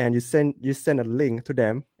guests and you send a link to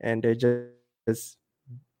them and they just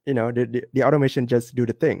the automation just do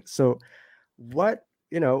the thing. So what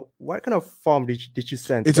kind of form did you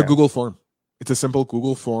send to It's a them? Google form. It's a simple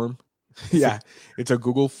Google form. Yeah, it's a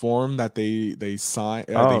Google form that they sign,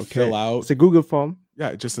 they fill out. It's a Google form.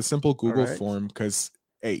 Yeah, just a simple Google right. form, because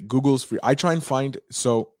hey, Google's free. I try and find,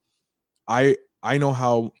 so I know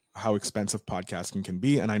how expensive podcasting can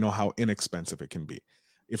be, and I know how inexpensive it can be.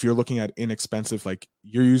 If you're looking at inexpensive, like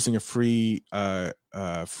you're using a free version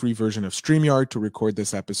of StreamYard to record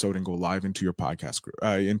this episode and go live into your podcast group,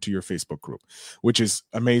 into your Facebook group, which is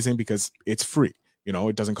amazing because it's free. You know,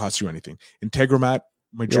 it doesn't cost you anything. Integromat,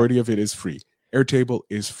 majority of it is free. Airtable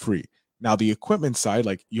is free. Now the equipment side,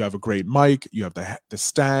 like you have a great mic, you have the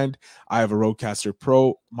stand. I have a Rodecaster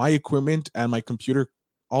Pro. My equipment and my computer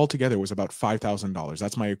altogether was about $5,000.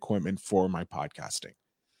 That's my equipment for my podcasting.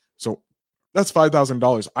 So that's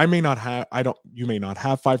 $5,000. I may not have, you may not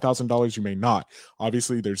have $5,000. You may not.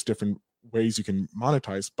 Obviously, there's different ways you can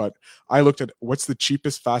monetize, but I looked at what's the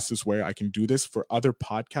cheapest, fastest way I can do this for other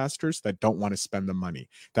podcasters that don't want to spend the money,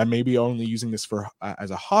 that may be only using this for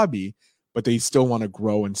as a hobby, but they still want to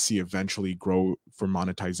grow and see eventually grow for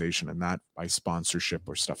monetization, and that by sponsorship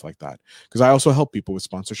or stuff like that. Because I also help people with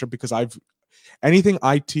sponsorship, because anything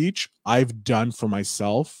I teach, I've done for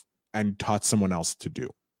myself and taught someone else to do.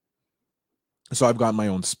 So I've got my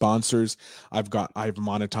own sponsors. I've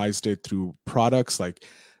monetized it through products. Like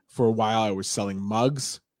for a while, I was selling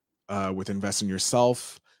mugs with Invest in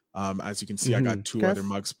Yourself. As you can see, I got two other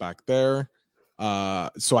mugs back there.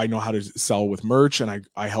 So I know how to sell with merch, and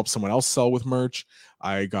I help someone else sell with merch.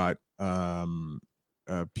 I got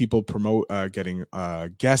people promote getting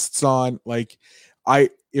guests on. Like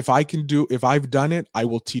if I've done it, I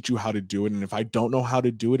will teach you how to do it. And if I don't know how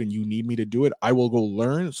to do it and you need me to do it, I will go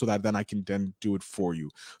learn so that then I can then do it for you.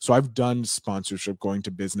 So I've done sponsorship, going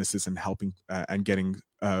to businesses and helping and getting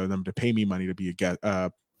them to pay me money to be a guest,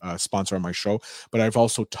 sponsor on my show. But I've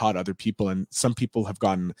also taught other people, and some people have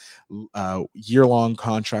gotten year-long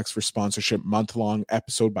contracts for sponsorship, month-long,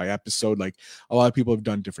 episode by episode. Like a lot of people have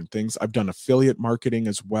done different things. I've done affiliate marketing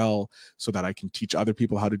as well, so that I can teach other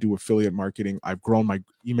people how to do affiliate marketing. I've grown my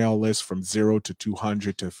email list from 0 to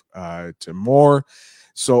 200 to more.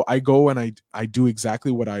 So I go and I do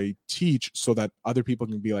exactly what I teach, so that other people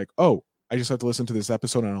can be like, oh, I just have to listen to this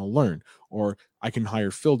episode and I'll learn. Or I can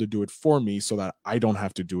hire Phil to do it for me so that I don't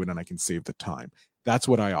have to do it and I can save the time. That's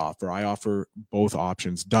what I offer. I offer both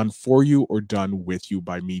options, done for you or done with you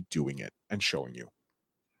by me doing it and showing you.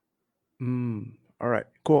 All right,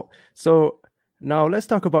 cool. So now let's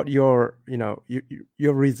talk about your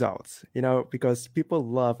results, because people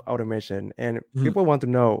love automation and people want to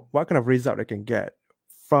know what kind of result they can get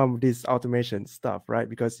from this automation stuff, right?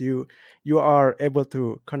 Because you are able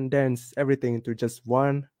to condense everything into just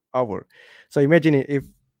 1 hour. So imagine if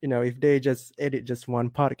they just edit just one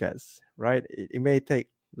podcast, right? It may take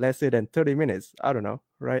less than 30 minutes. I don't know,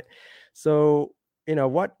 right? So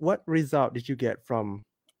what result did you get from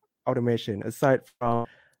automation aside from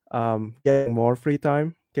getting more free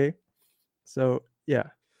time? Okay, so yeah.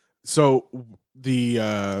 So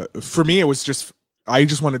for me, it was I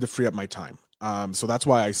just wanted to free up my time. So that's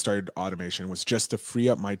why I started automation, was just to free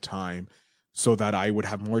up my time so that I would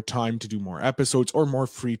have more time to do more episodes or more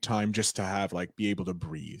free time just to have be able to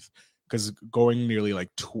breathe. Because going nearly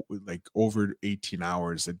over 18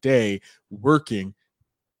 hours a day working,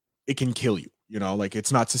 it can kill you.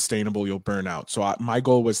 It's not sustainable. You'll burn out. So my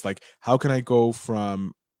goal was how can I go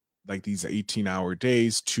from these 18-hour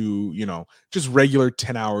days to, just regular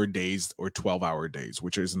 10-hour days or 12-hour days,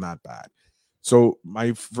 which isn't that bad. So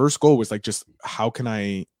my first goal was just how can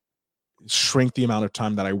I shrink the amount of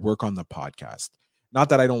time that I work on the podcast? Not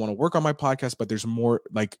that I don't want to work on my podcast, but there's more,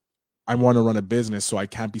 I want to run a business, so I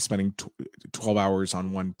can't be spending 12 hours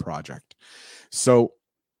on one project. So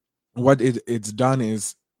what it's done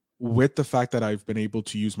is, with the fact that I've been able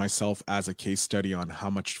to use myself as a case study on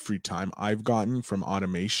how much free time I've gotten from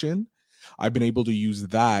automation, I've been able to use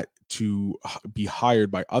that to be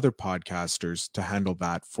hired by other podcasters to handle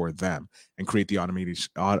that for them and create the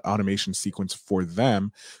automation sequence for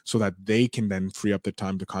them, so that they can then free up the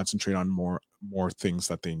time to concentrate on more things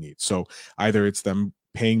that they need. So either it's them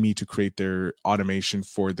paying me to create their automation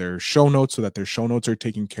for their show notes, so that their show notes are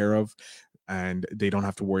taken care of and they don't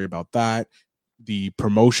have to worry about that. The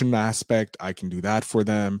promotion aspect, I can do that for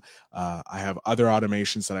them. I have other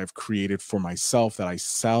automations that I've created for myself that I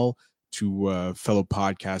sell to fellow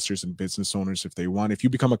podcasters and business owners if they want. If you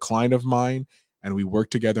become a client of mine and we work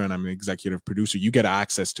together and I'm an executive producer, you get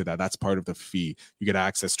access to that. That's part of the fee. You get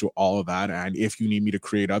access to all of that. And if you need me to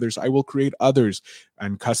create others, I will create others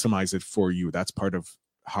and customize it for you. That's part of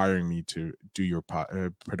hiring me to do your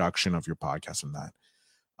production of your podcast and that.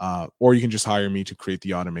 Or you can just hire me to create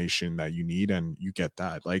the automation that you need and you get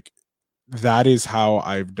that. Like, that is how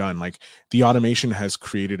I've done. Like, the automation has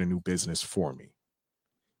created a new business for me,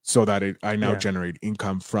 so that I now generate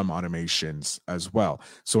income from automations as well.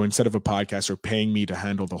 So instead of a podcaster paying me to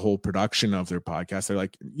handle the whole production of their podcast, they're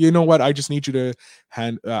like, you know what? I just need you to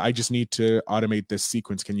I just need to automate this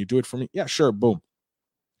sequence. Can you do it for me? Yeah, sure. Boom.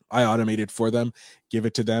 I automate it for them, give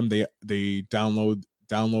it to them. They download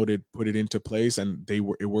it, put it into place, and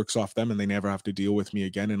it works off them, and they never have to deal with me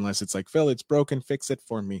again, unless it's like, Phil, it's broken, fix it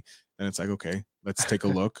for me. And it's like, okay, let's take a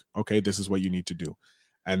look. Okay, this is what you need to do.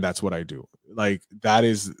 And that's what I do. Like, that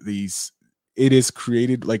is it is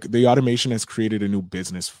created, like, the automation has created a new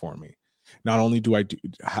business for me. Not only do I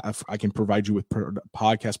can provide you with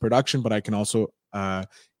podcast production, but I can also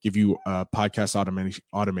give you a podcast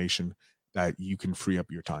automation that you can free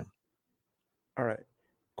up your time. All right,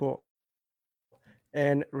 cool.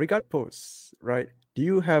 And regarding posts, right? Do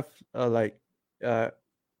you have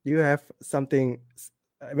something,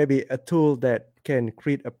 maybe a tool that can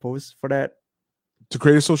create a post for that? To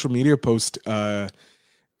create a social media post,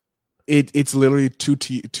 it's literally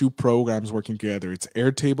two programs working together. It's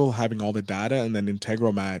Airtable having all the data, and then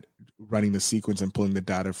Integromat running the sequence and pulling the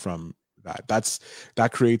data from that.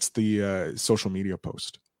 That creates the social media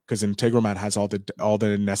post, because Integromat has all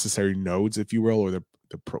the necessary nodes, if you will, or the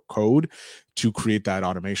code to create that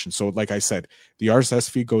automation. So like I said, the RSS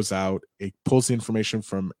feed goes out, it pulls the information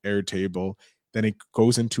from Airtable, then it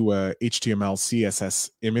goes into a HTML CSS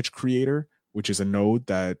image creator, which is a node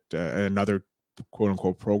that another quote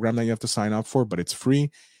unquote program that you have to sign up for, but it's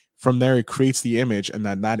free. From there, it creates the image, and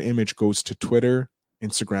then that image goes to Twitter,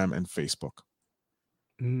 Instagram, and Facebook.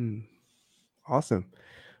 Awesome.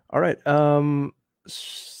 All right.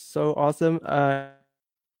 So awesome.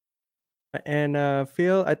 And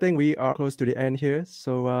Phil, I think we are close to the end here.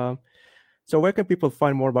 So where can people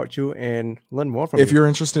find more about you and learn more from you? If you're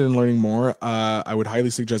interested in learning more, I would highly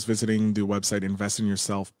suggest visiting the website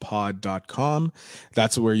investinyourselfpod.com.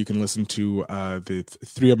 That's where you can listen to the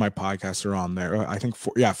 3 of my podcasts are on there. I think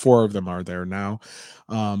 4 of them are there now,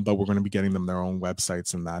 but we're going to be getting them their own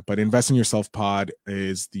websites and that. But Invest in Yourself Pod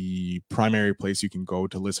is the primary place you can go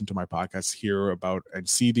to listen to my podcasts, hear about and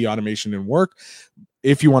see the automation and work.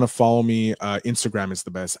 If you want to follow me, Instagram is the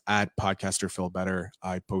best, at Podcaster Phil Better.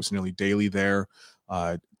 I post nearly daily there,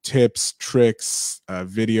 tips, tricks,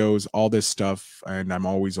 videos, all this stuff. And I'm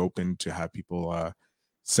always open to have people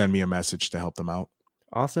send me a message to help them out.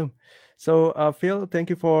 Awesome. So Phil, thank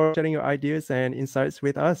you for sharing your ideas and insights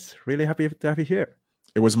with us. Really happy to have you here.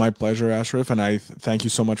 It was my pleasure, Ashraf. And I thank you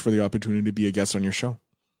so much for the opportunity to be a guest on your show.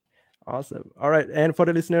 Awesome. All right. And for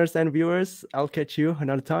the listeners and viewers, I'll catch you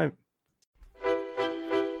another time.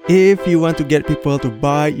 If you want to get people to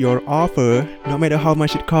buy your offer, no matter how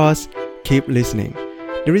much it costs, keep listening.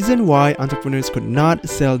 The reason why entrepreneurs could not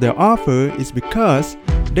sell their offer is because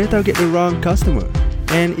they target the wrong customer.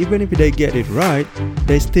 And even if they get it right,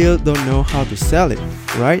 they still don't know how to sell it,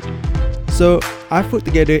 right? So I put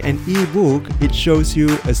together an ebook. It shows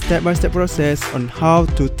you a step-by-step process on how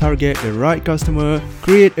to target the right customer,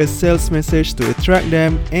 create a sales message to attract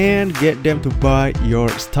them, and get them to buy your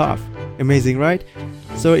stuff. Amazing, right?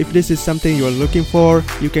 So if this is something you're looking for,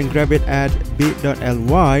 you can grab it at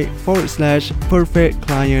bit.ly/perfect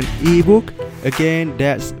client ebook. Again,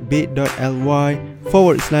 that's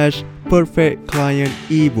bit.ly/perfect client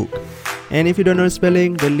ebook. And if you don't know the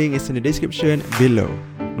spelling, the link is in the description below.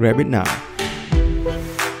 Grab it now.